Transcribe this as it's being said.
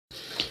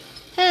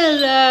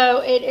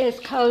Hello, it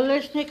is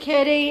Kalishna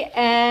Kitty,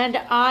 and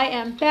I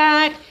am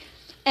back.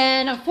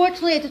 And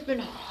unfortunately, it's just been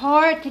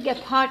hard to get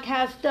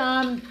podcasts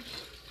done.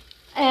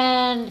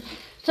 And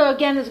so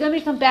again, there's going to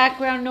be some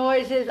background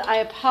noises. I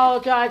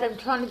apologize. I'm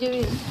trying to do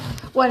these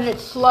when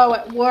it's slow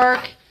at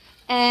work.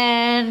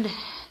 And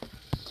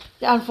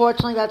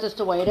unfortunately, that's just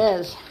the way it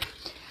is.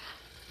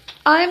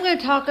 I'm going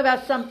to talk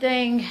about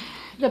something,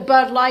 the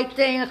Bud Light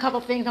thing, a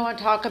couple things I want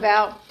to talk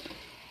about.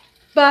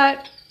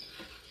 But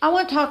I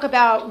want to talk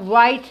about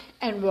right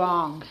and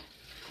wrong.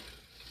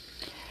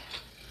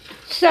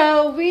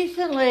 So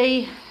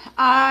recently,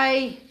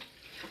 I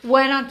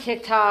went on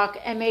TikTok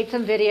and made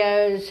some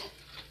videos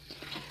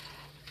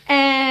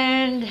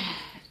and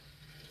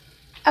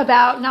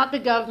about not the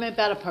government,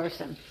 but a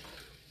person.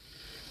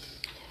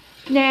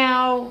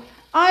 Now,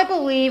 I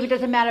believe it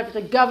doesn't matter if it's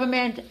a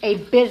government, a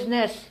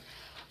business.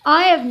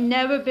 I have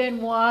never been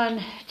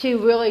one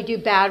to really do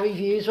bad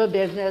reviews for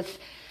business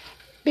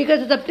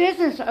because as a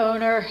business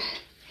owner,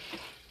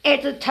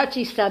 it's a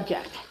touchy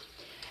subject.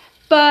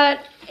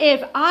 But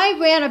if I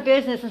ran a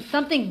business and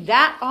something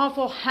that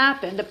awful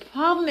happened, the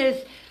problem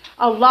is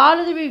a lot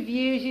of the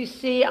reviews you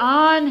see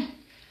on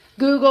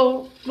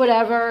Google,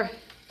 whatever,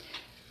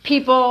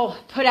 people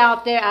put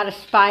out there out of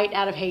spite,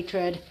 out of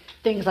hatred,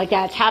 things like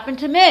that. It's happened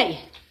to me.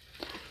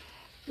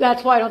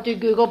 That's why I don't do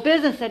Google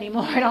business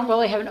anymore. I don't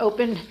really have an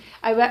open,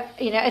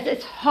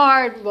 it's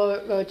hard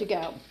road to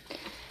go.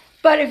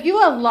 But if you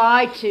are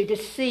lied to,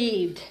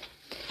 deceived,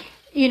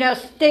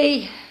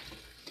 there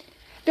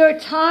are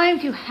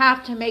times you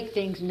have to make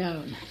things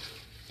known.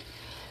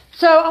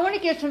 So I want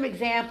to give some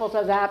examples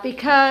of that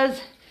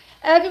because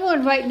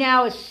everyone right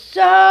now is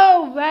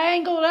so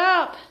wrangled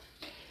up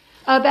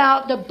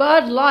about the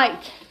Bud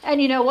Light.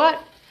 And you know what?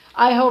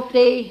 I hope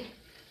they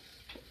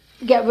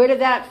get rid of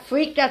that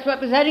freak that's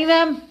representing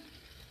them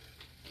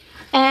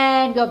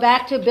and go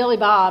back to Billy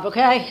Bob,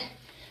 okay?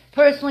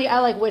 Personally, I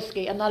like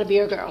whiskey. I'm not a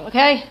beer girl,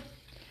 okay?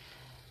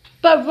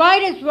 But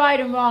right is right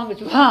and wrong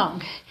is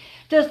wrong.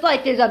 Just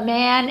like there's a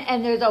man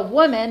and there's a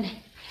woman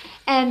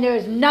and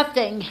there's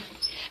nothing,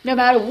 no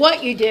matter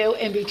what you do,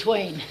 in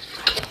between.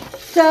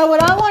 So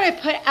what I want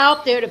to put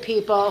out there to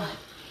people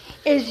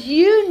is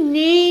you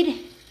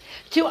need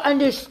to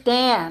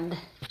understand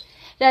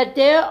that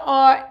there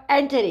are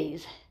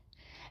entities,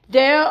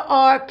 there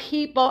are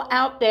people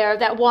out there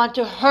that want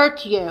to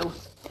hurt you.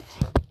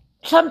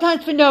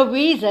 Sometimes for no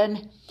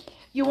reason.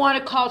 You want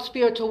to call it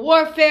spiritual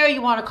warfare,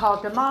 you want to call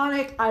it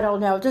demonic, I don't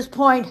know. At this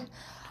point,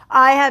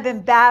 I have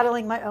been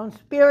battling my own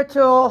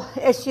spiritual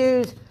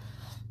issues.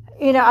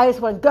 I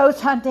just went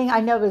ghost hunting. I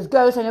know there's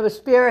ghosts, I know there's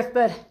spirits,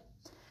 but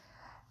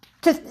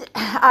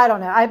I don't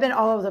know. I've been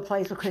all over the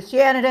place with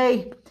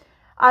Christianity.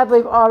 I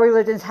believe all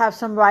religions have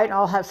some right and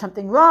all have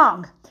something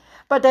wrong.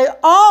 But they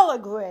all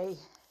agree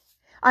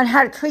on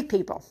how to treat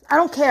people. I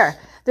don't care.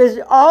 There's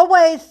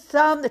always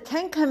the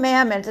 10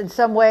 Commandments in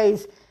some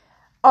ways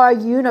are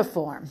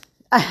uniform.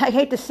 I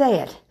hate to say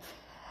it.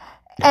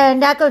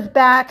 And that goes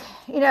back,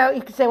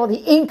 you could say, well,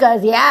 the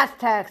Incas, the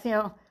Aztecs,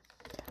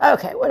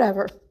 okay,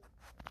 whatever.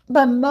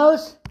 But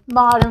most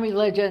modern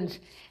religions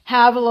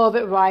have a little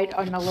bit right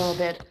and a little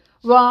bit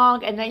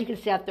wrong, and then you can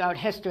see that throughout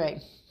history.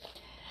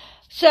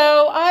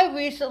 So I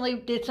recently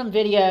did some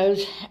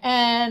videos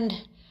and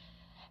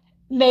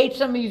made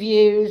some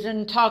reviews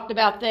and talked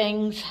about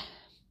things,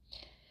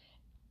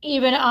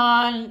 even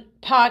on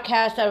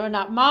podcasts that were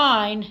not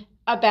mine,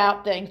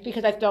 about things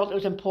because I felt it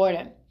was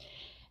important.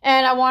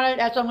 And that's what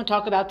I'm going to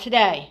talk about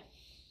today.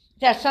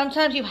 That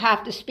sometimes you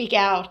have to speak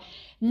out,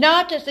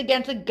 not just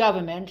against the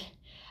government,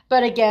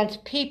 but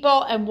against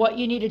people and what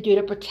you need to do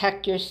to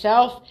protect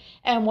yourself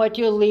and what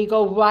your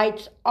legal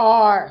rights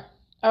are.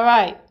 All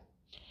right.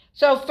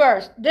 So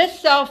first, this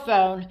cell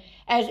phone,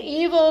 as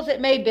evil as it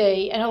may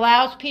be, and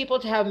allows people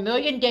to have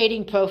million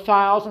dating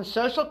profiles and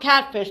social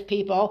catfish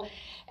people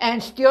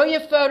and steal your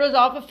photos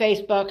off of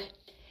Facebook,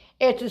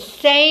 it's the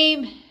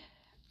same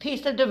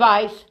piece of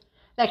device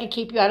that can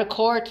keep you out of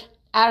court,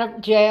 out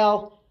of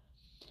jail,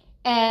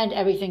 and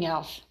everything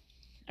else.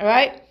 All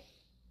right?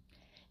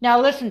 Now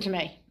listen to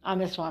me on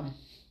this one.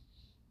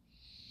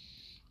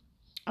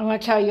 I'm going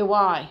to tell you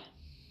why.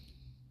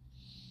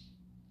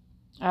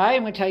 All right?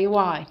 I'm going to tell you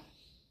why.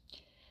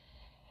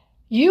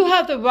 You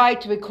have the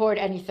right to record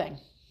anything.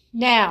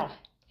 Now,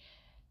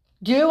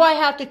 do I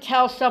have to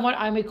tell someone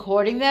I'm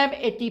recording them?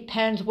 It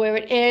depends where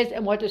it is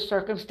and what the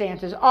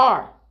circumstances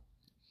are.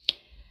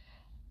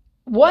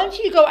 Once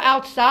you go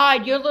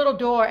outside your little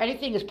door,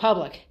 anything is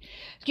public.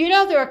 Do you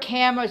know there are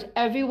cameras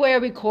everywhere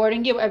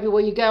recording you,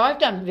 everywhere you go? I've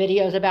done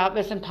videos about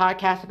this and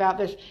podcasts about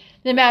this.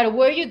 No matter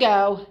where you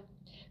go,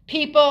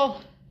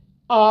 people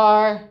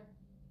are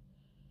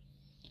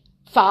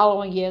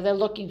following you. They're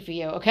looking for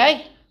you,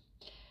 okay?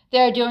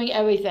 They're doing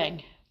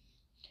everything.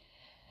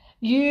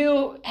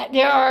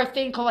 There are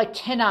things called like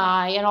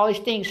TinEye and all these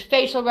things,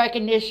 facial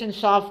recognition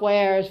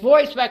softwares,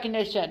 voice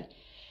recognition.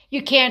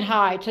 You can't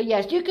hide. So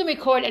yes, you can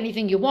record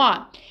anything you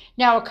want.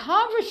 Now a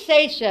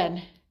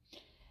conversation,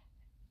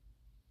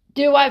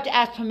 do I have to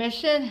ask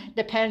permission?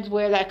 Depends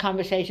where that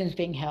conversation is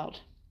being held.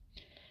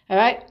 All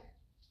right?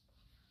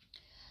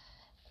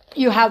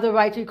 you have the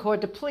right to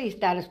record the police.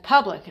 That is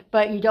public.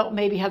 But you don't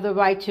maybe have the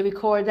right to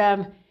record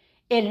them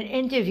in an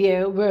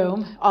interview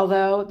room,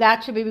 although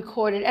that should be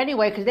recorded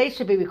anyway because they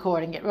should be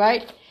recording it,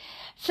 right?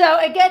 So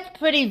it gets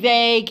pretty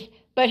vague,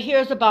 but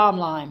here's the bottom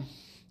line.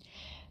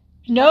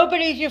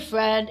 Nobody's your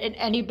friend and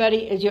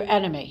anybody is your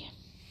enemy.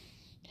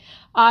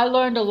 I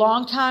learned a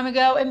long time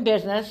ago in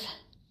business,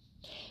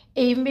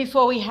 even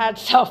before we had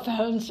cell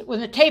phones,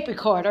 with a tape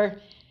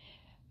recorder,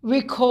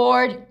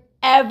 record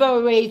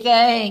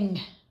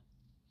everything.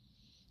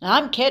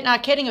 I'm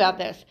not kidding about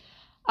this.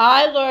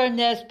 I learned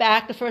this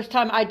back the first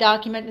time I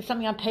documented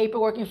something on paper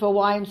working for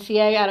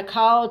YMCA out of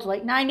college,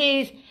 late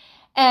 90s,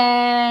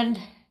 and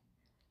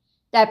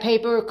that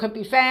paper couldn't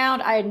be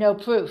found. I had no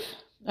proof,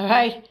 all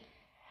right?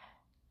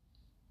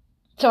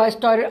 So I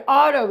started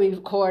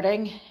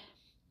auto-recording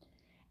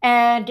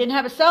and didn't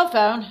have a cell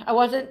phone.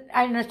 I didn't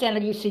understand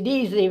the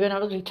UCDs even. I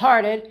was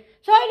retarded.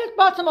 So I just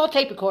bought some old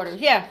tape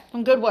recorders,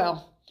 from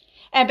Goodwill.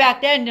 And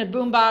back then, the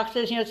boom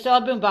boxes, still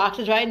had boom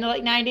boxes, right, in the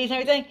late 90s and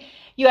everything.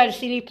 You had a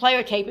CD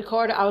player, tape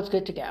recorder. I was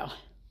good to go.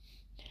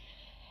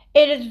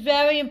 It is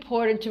very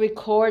important to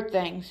record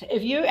things.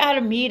 If you're at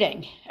a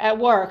meeting at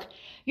work,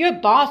 your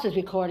boss is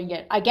recording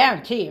it. I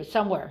guarantee you,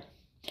 somewhere.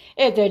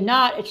 If they're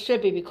not, it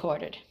should be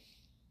recorded.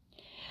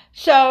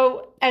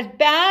 So, as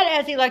bad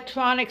as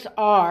electronics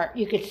are,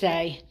 you could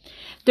say,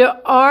 there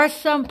are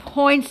some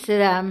points to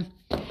them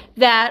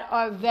that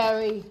are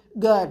very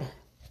good.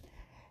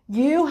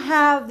 You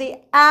have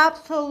the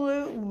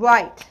absolute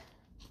right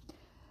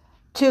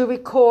to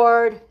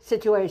record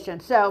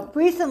situations. So,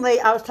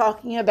 recently I was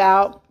talking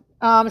about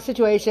a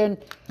situation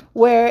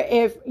where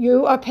if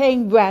you are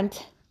paying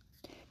rent,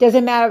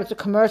 doesn't matter if it's a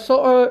commercial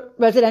or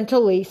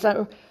residential lease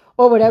or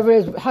whatever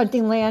it is,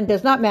 hunting land,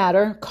 does not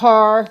matter,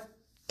 car,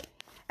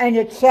 and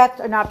your checks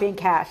are not being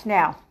cashed.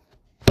 Now,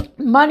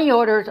 money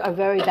orders are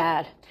very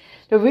bad.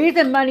 The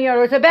reason money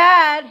orders are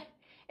bad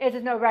is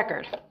there's no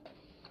record.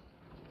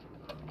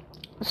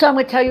 So I'm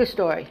going to tell you a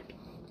story.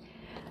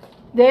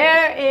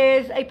 There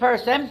is a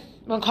person,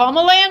 we'll call him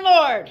a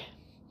landlord,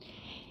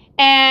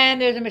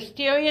 and there's a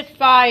mysterious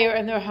fire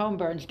and their home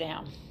burns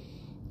down.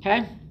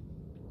 Okay?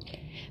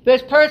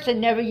 This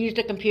person never used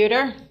a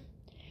computer,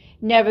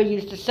 never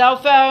used a cell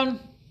phone,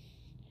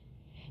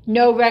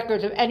 no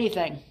records of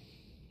anything.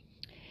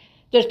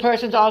 This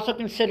person's also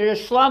considered a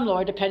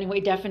slumlord, depending what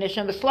your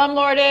definition of a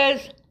slumlord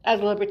is. As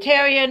a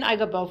libertarian, I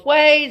go both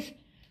ways.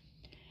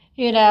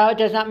 It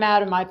does not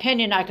matter in my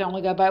opinion. I can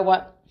only go by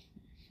what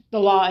the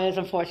law is,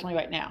 unfortunately,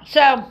 right now.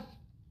 So,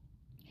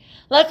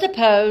 let's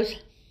suppose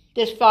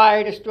this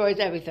fire destroys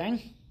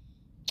everything.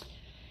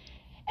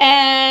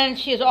 And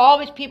she has all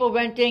these people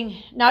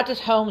renting, not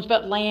just homes,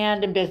 but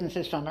land and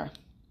businesses from her.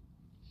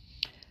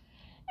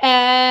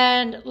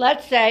 And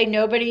let's say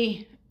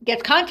nobody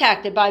gets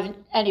contacted by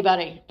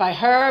anybody, by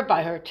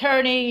her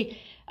attorney,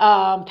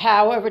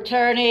 power of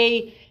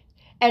attorney,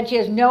 and she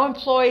has no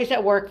employees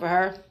that work for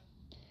her.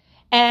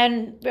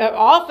 And her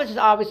office is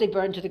obviously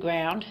burned to the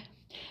ground.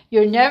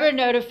 You're never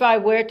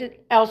notified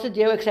else to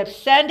do except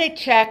send a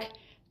check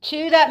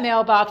to that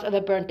mailbox of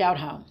the burnt out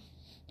home.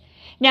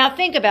 Now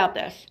think about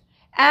this.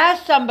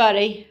 As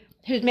somebody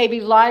who's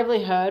maybe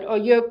livelihood, or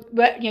you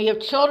have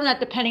children that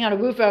depending on a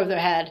roof over their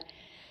head,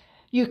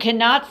 you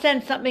cannot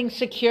send something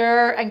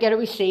secure and get a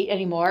receipt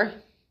anymore.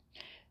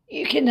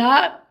 You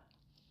cannot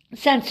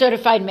send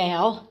certified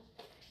mail.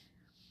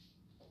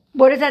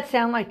 What does that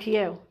sound like to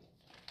you?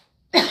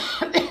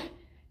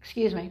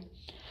 Excuse me.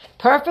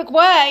 Perfect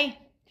way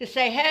to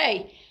say,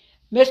 hey,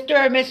 Mr.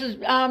 or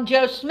Mrs.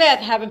 Joe Smith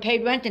haven't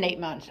paid rent in 8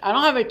 months. I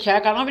don't have a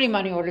check. I don't have any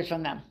money orders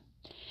from them.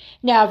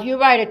 Now, if you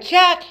write a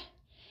check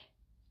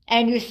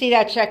and you see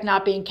that check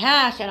not being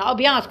cashed, and I'll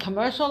be honest,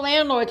 commercial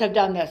landlords have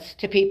done this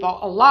to people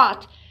a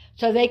lot,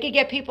 so they could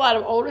get people out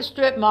of older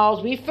strip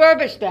malls,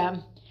 refurbish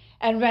them,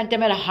 and rent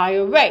them at a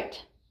higher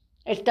rate.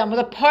 It's done with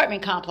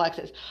apartment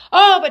complexes.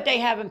 Oh, but they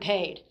haven't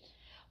paid.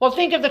 Well,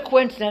 think of the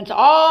coincidence.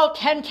 All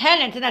 10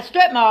 tenants in that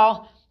strip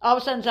mall all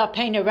of a sudden stop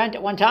paying their rent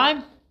at one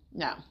time?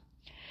 No.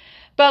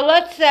 But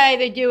let's say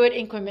they do it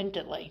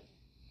incrementally.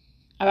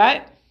 All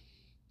right?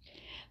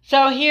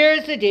 So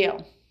here's the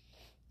deal.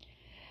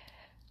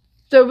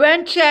 The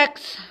rent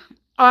checks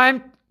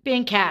aren't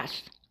being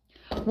cashed.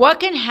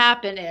 What can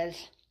happen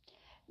is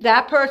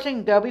that person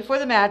can go before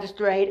the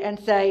magistrate and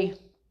say,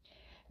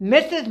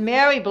 Mrs.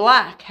 Mary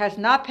Black has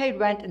not paid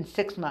rent in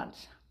 6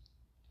 months.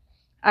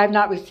 I have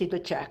not received a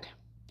check.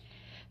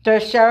 The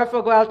sheriff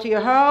will go out to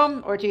your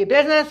home or to your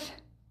business,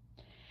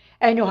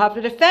 and you'll have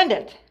to defend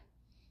it.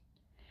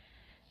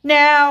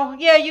 Now,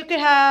 yeah, you could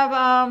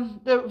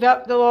have the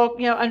little,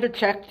 under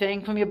check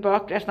thing from your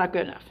book. That's not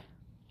good enough.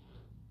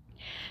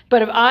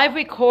 But if I've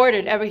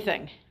recorded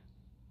everything,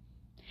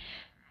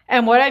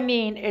 and what I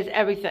mean is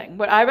everything,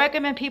 what I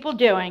recommend people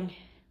doing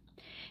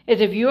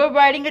is if you are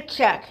writing a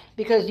check,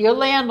 because your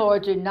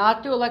landlord do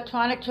not do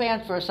electronic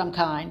transfer of some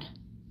kind,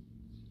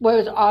 where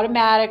it's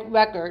automatic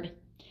record,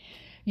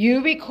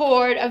 you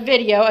record a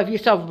video of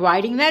yourself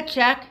writing that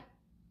check,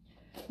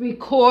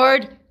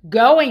 record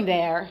going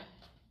there,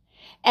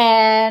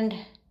 and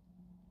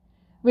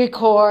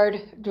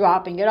record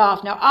dropping it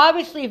off. Now,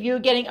 obviously, if you're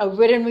getting a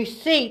written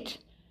receipt,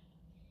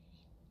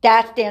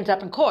 that stands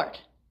up in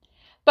court.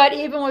 But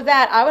even with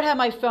that, I would have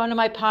my phone in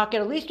my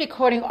pocket, at least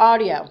recording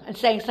audio and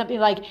saying something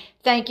like,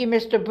 "Thank you,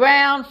 Mr.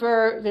 Brown,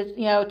 for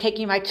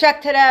taking my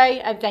check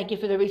today, and thank you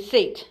for the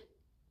receipt."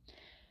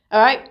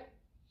 All right?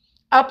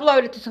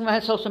 Upload it to some kind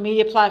of social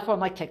media platform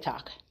like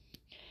TikTok.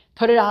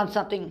 Put it on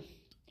something.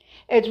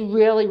 It's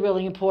really,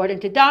 really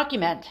important to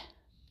document.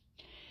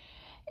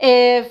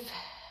 If,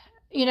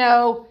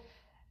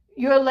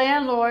 your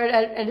landlord,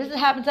 and this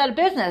happens at a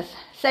business,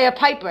 say a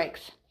pipe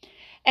breaks,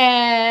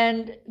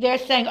 and they're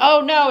saying,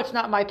 "Oh, no, it's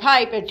not my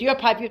pipe, it's your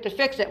pipe, you have to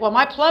fix it." Well,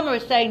 my plumber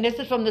is saying, "This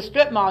is from the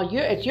strip mall,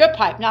 it's your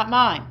pipe, not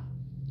mine."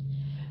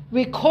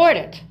 Record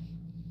it.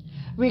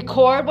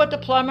 Record what the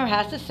plumber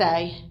has to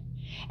say,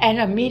 and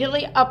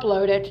immediately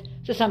upload it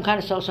to some kind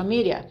of social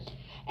media.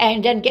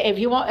 And then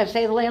if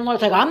say the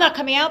landlord's like, "I'm not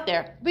coming out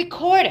there,"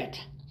 record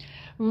it.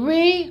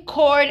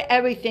 Record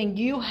everything.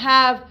 You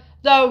have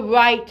the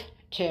right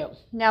to.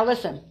 Now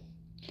listen,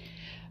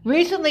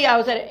 recently I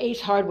was at an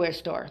Ace Hardware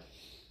store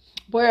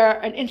where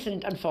an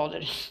incident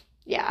unfolded.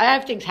 Yeah, I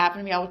have things happen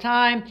to me all the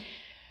time.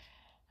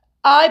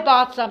 I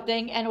bought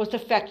something and it was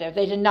defective.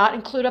 They did not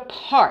include a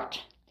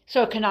part,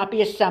 so it cannot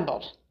be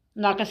assembled.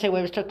 I'm not going to say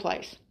where this took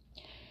place.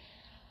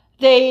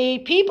 The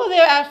people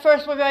there at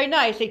first were very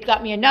nice. They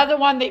got me another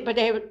one, but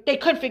they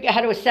couldn't figure out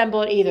how to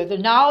assemble it either. The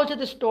knowledge of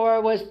the store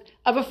was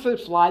of a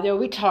fruit fly. They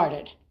were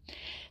retarded.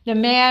 The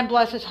man,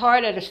 bless his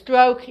heart, had a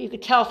stroke. You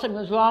could tell something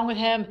was wrong with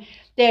him.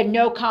 They had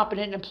no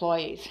competent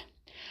employees.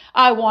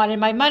 I wanted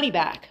my money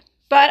back,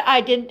 but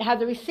I didn't have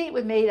the receipt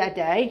with me that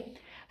day,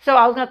 so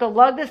I was going to have to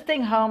lug this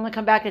thing home and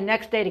come back the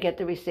next day to get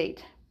the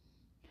receipt.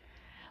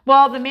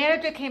 Well, the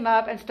manager came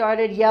up and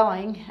started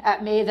yelling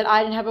at me that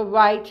I didn't have a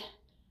right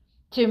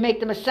to make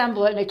them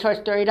assemble it, and they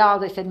charged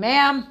 $30. I said,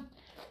 "Ma'am,"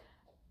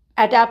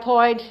 at that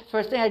point,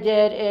 first thing I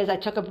did is I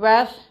took a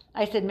breath.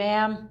 I said,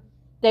 "Ma'am,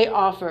 they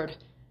offered.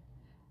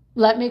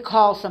 Let me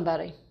call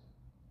somebody.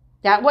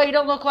 That way you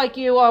don't look like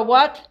you are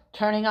what?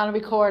 Turning on a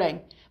recording.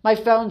 My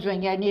phone's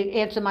ringing. I need to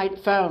answer my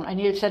phone. I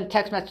need to send a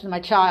text message to my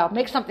child.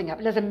 Make something up.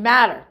 It doesn't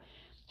matter.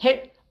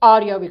 Hit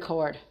audio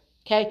record.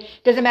 Okay?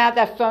 Doesn't matter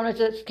if that phone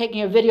is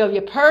taking a video of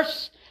your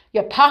purse,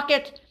 your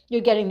pocket.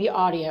 You're getting the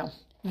audio.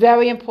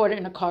 Very important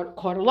in a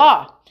court of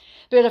law.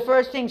 But the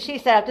first thing she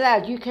said after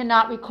that is, "You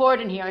cannot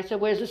record in here." I said,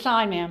 "Where's the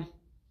sign, ma'am?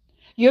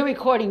 You're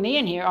recording me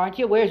in here, aren't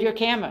you? Where's your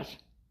cameras?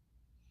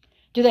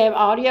 Do they have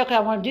audio? Because I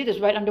want to do this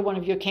right under one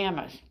of your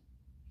cameras."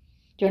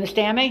 Do you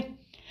understand me?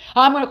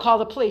 "I'm going to call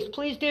the police."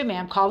 "Please do,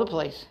 ma'am. Call the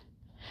police.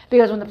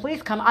 Because when the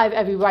police come, I have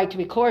every right to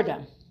record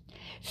them."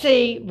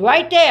 See,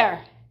 right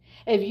there,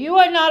 if you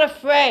are not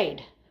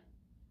afraid,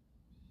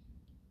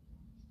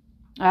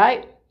 all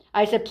right?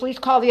 I said, "Please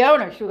call the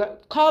owner." She would go,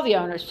 "Call the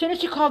owner." As soon as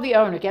she called the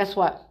owner, guess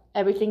what?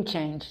 Everything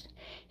changed.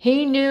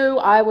 He knew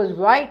I was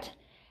right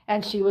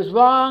and she was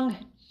wrong.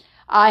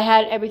 I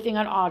had everything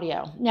on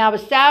audio. Now, the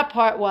sad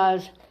part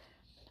was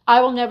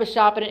I will never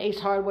shop at an Ace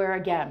Hardware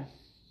again.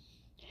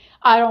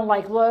 I don't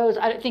like Lowe's.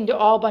 I think they're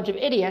all a bunch of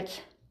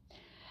idiots.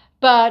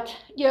 But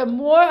you have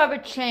more of a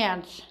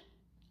chance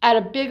at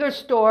a bigger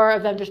store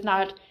of them just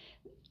not.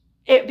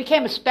 It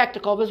became a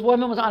spectacle. This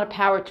woman was on a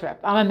power trip.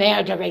 "I'm a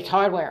manager of Ace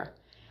Hardware."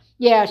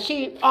 Yeah,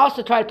 she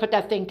also tried to put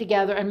that thing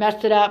together and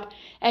messed it up.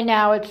 And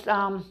now it's, it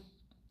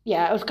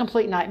was a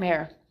complete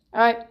nightmare. All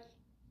right.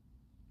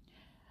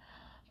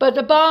 But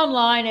the bottom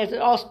line is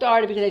it all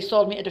started because they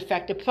sold me a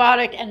defective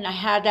product, and I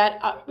had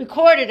that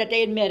recorded that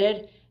they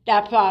admitted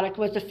that product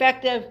was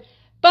defective.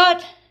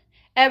 But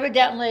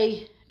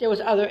evidently there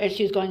was other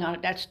issues going on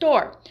at that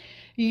store.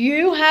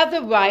 You have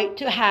the right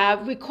to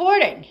have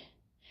recording.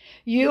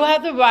 You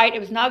have the right,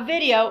 if it's not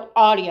video,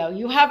 audio.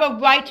 You have a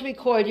right to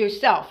record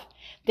yourself.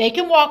 They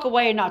can walk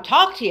away and not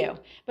talk to you,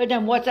 but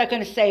then what's that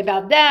going to say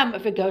about them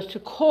if it goes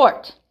to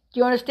court? Do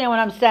you understand what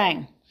I'm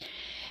saying?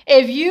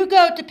 If you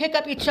go to pick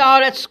up your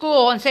child at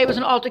school and say it was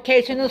an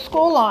altercation in the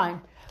school line,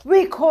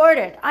 record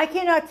it. I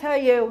cannot tell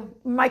you,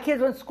 my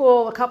kids were in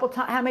school a couple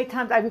times, how many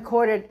times I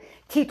recorded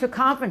teacher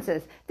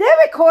conferences.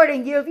 They're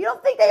recording you. If you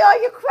don't think they are,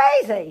 you're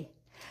crazy.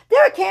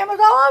 There are cameras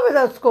all over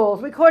those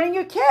schools recording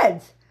your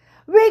kids.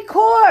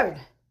 Record.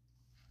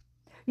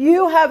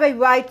 You have a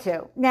right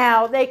to.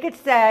 Now, they could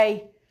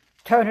say,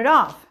 "Turn it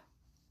off."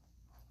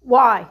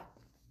 Why?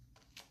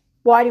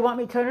 Why do you want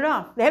me to turn it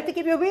off? They have to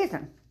give you a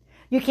reason.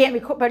 You can't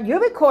record, but you're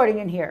recording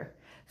in here.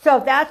 So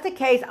if that's the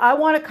case, I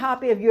want a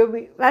copy of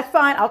your, that's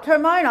fine. I'll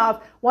turn mine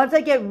off once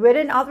I get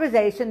written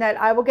authorization that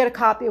I will get a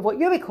copy of what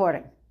you're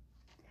recording.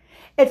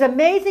 It's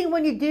amazing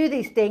when you do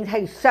these things, how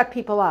you shut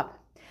people up.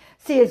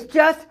 See, it's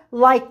just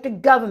like the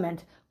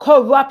government,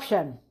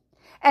 corruption.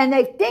 And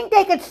they think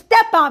they can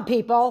step on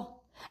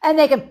people, and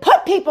they can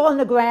put people on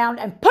the ground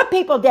and put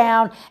people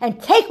down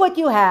and take what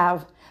you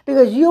have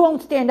because you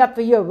won't stand up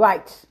for your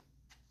rights.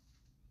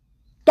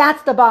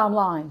 That's the bottom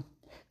line.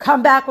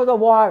 Come back with a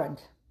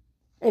warrant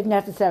if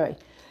necessary.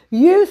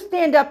 You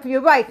stand up for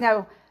your rights.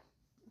 Now,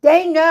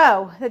 they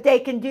know that they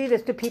can do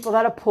this to people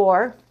that are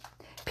poor,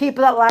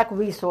 people that lack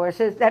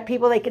resources, that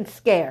people they can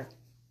scare.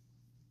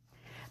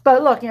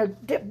 But look,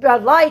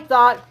 Bud Light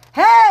thought,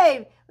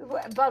 hey,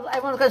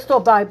 everyone's going to still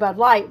buy Bud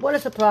Light. What a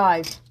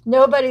surprise.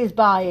 Nobody's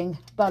buying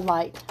Bud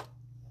Light.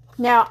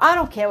 Now, I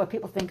don't care what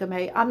people think of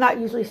me. I'm not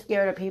usually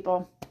scared of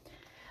people.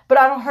 But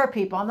I don't hurt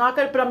people. I'm not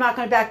going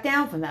to back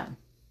down from them.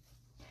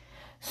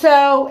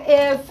 So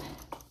if,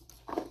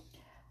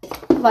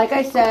 like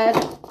I said,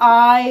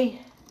 I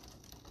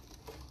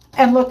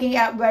am looking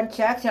at rent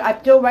checks. I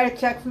still write a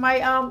check for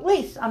my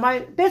lease on my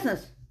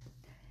business.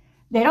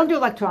 They don't do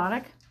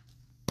electronic.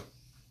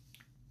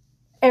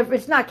 If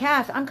it's not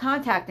cash, I'm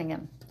contacting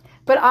him.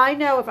 But I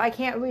know if I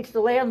can't reach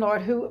the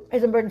landlord who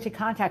his emergency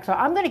contacts are,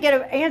 I'm going to get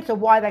an answer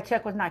why that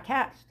check was not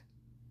cashed.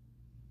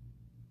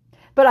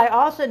 But I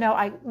also know,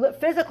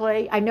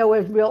 I know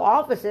where his real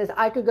office is.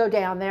 I could go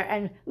down there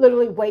and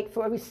literally wait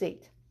for a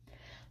receipt.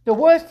 The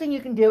worst thing you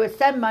can do is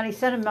send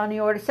a money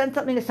order, send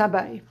something to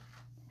somebody,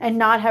 and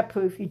not have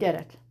proof you did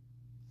it.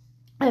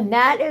 And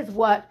that is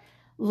what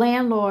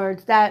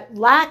landlords that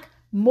lack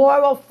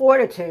moral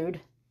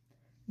fortitude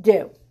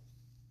do.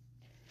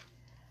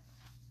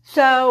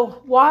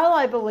 So while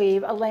I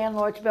believe a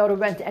landlord should be able to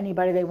rent to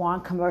anybody they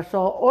want,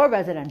 commercial or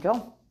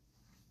residential,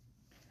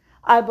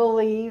 I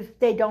believe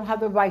they don't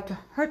have the right to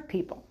hurt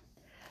people.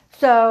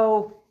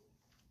 So,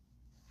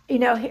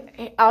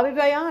 I'll be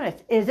very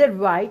honest. Is it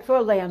right for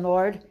a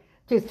landlord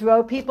to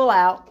throw people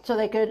out so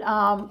they could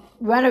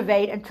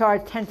renovate and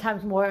charge 10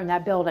 times more in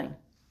that building?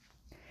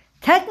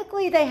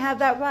 Technically, they have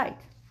that right.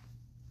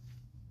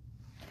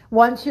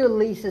 Once your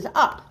lease is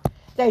up.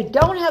 They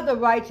don't have the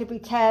right to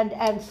pretend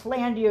and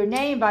slander your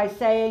name by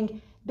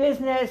saying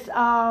business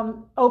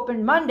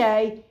open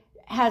Monday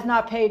has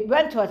not paid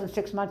rent to us in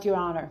 6 months, Your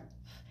Honor.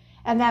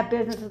 And that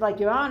business is like,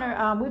 Your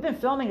Honor, we've been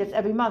filming this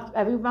every month.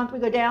 Every month we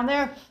go down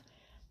there.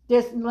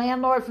 This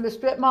landlord from the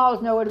strip mall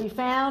is nowhere to be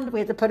found. We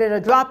have to put it in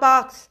a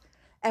Dropbox.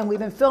 And we've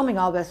been filming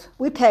all this.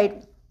 We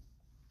paid.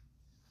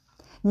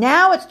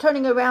 Now it's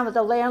turning around that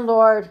the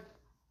landlord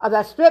of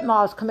that strip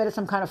mall has committed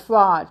some kind of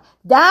fraud.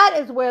 That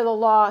is where the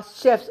law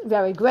shifts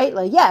very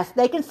greatly. Yes,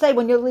 they can say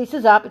when your lease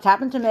is up, it's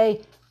happened to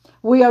me,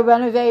 we are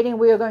renovating,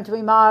 we are going to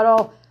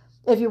remodel.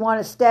 If you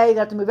want to stay, you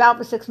have to move out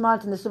for 6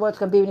 months, and this is what it's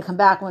going to be when you come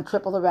back, we're going to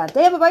triple the rent.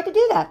 They have a right to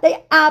do that.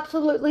 They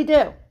absolutely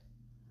do.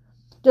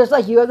 Just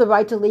like you have the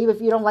right to leave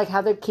if you don't like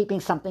how they're keeping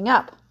something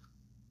up.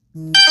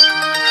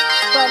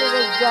 But it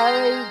is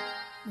very,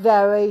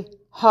 very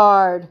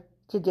hard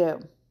to do.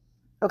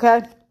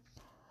 Okay?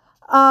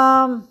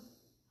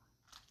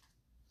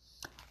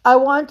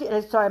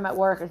 Sorry, I'm at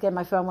work. Again,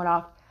 my phone went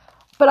off.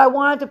 But I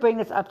wanted to bring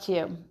this up to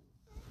you.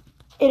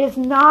 It is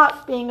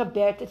not being a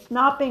bitch. It's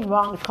not being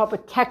wrong. It's called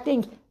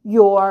protecting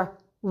your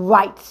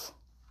rights.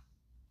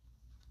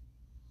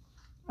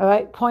 All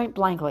right? Point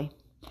blankly.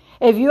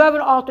 If you have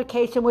an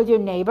altercation with your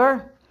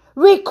neighbor,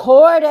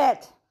 record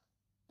it.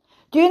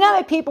 Do you know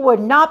that people would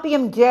not be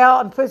in jail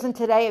and prison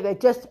today if they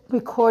just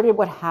recorded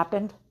what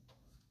happened?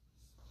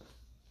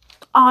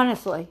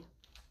 Honestly.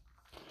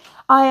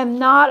 I am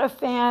not a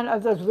fan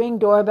of those Ring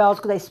doorbells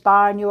because they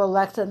spy on you,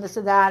 Alexa, and this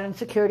and that, and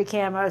security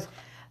cameras.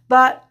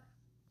 But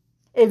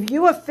if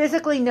you are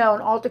physically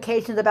known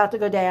altercation is about to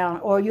go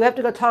down, or you have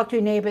to go talk to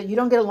your neighbor you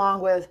don't get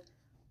along with,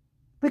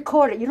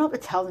 record it. You don't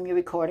have to tell them you're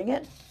recording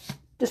it.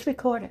 Just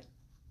record it.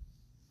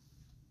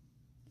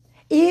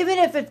 Even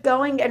if it's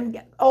going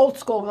and old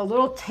school, a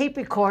little tape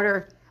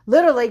recorder,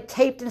 literally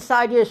taped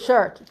inside your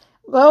shirt.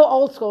 Go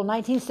old school,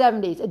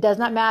 1970s. It does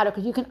not matter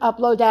because you can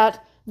upload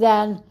that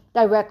then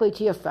directly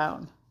to your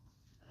phone.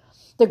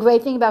 The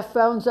great thing about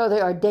phones, though,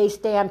 they are day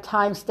stamped,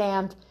 time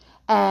stamped,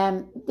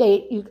 and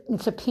you can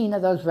subpoena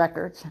those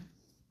records.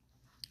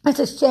 It's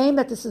a shame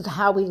that this is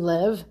how we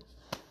live,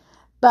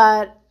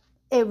 but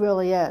it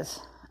really is.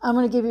 I'm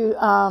going to give you,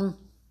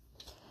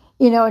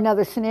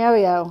 another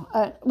scenario.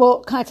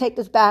 We'll kind of take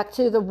this back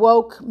to the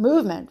woke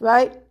movement,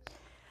 right?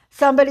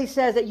 Somebody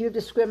says that you've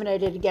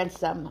discriminated against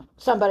them,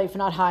 somebody for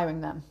not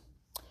hiring them.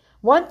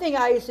 One thing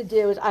I used to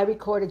do is I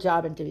recorded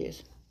job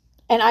interviews.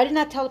 And I did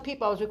not tell the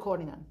people I was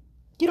recording them.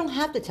 You don't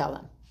have to tell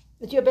them.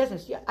 It's your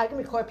business. I can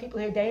record people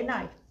here day and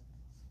night.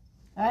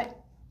 All right?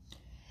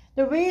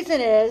 The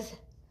reason is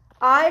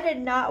I did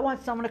not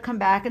want someone to come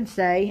back and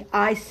say,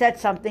 I said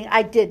something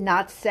I did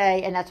not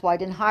say, and that's why I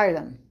didn't hire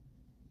them.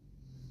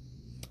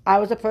 I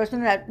was a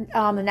person that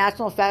the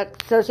National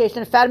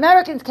Association of Fat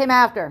Americans came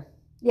after.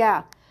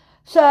 Yeah.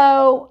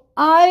 So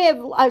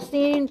I've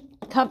seen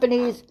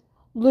companies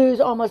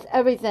lose almost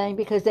everything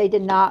because they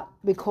did not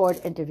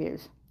record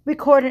interviews.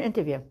 Record an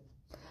interview.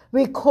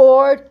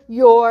 Record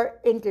your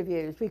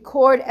interviews.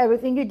 Record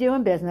everything you do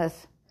in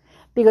business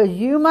because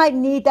you might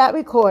need that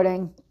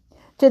recording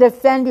to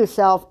defend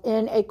yourself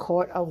in a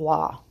court of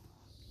law.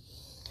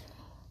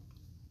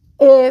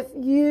 If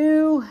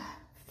you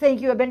think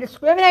you have been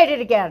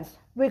discriminated against,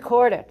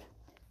 record it.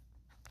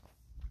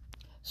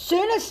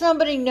 Soon as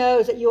somebody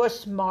knows that you are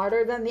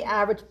smarter than the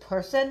average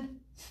person,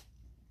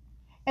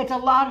 it's a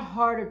lot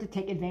harder to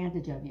take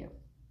advantage of you.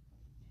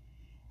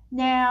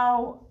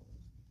 Now,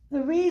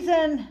 the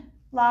reason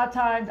a lot of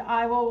times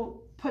I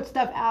will put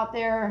stuff out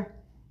there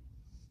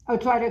or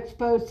try to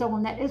expose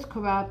someone that is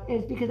corrupt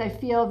is because I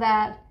feel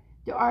that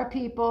there are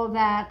people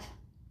that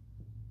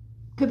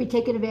could be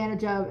taken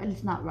advantage of, and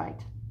it's not right.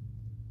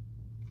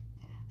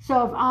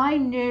 So if I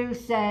knew,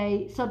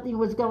 say, something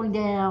was going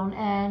down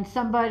and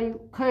somebody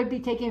could be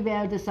taking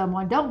advantage of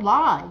someone, don't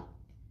lie.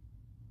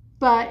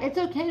 But it's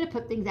okay to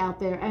put things out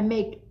there and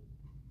make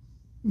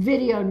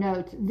video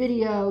notes,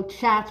 video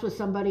chats with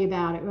somebody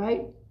about it,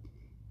 right?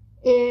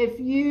 If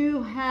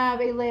you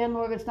have a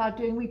landlord that's not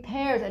doing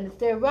repairs and it's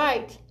their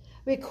right,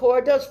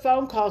 record those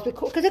phone calls,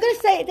 because they're going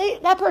to say,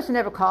 that person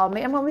never called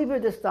me. I'm going to leave her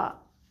this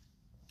thought.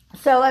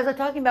 So as I'm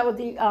talking about with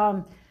the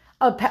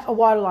a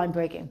water line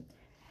breaking,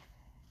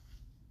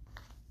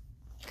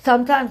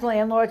 sometimes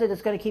landlords are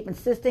just going to keep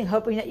insisting,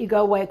 hoping that you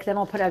go away because then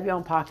they'll put it out of your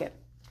own pocket.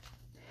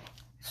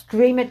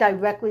 Stream it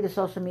directly to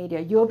social media.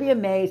 You'll be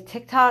amazed.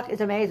 TikTok is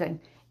amazing.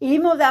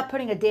 Even without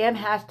putting a damn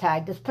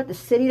hashtag, just put the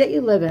city that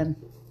you live in.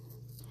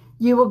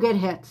 You will get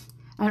hits.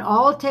 And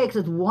all it takes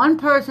is one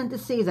person to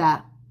see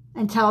that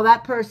and tell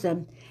that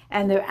person,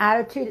 and their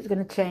attitude is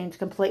going to change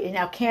completely.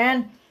 Now,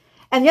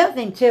 and the other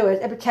thing too is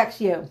it protects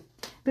you.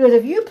 Because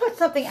if you put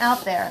something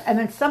out there and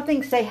then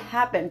something, say,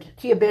 happened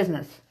to your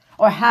business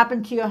or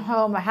happened to your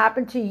home or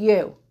happened to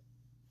you,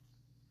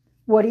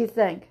 what do you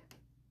think?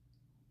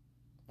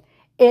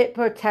 It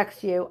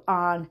protects you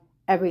on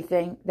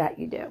everything that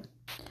you do.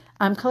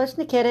 I'm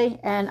Kalishna Kitty,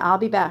 and I'll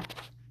be back.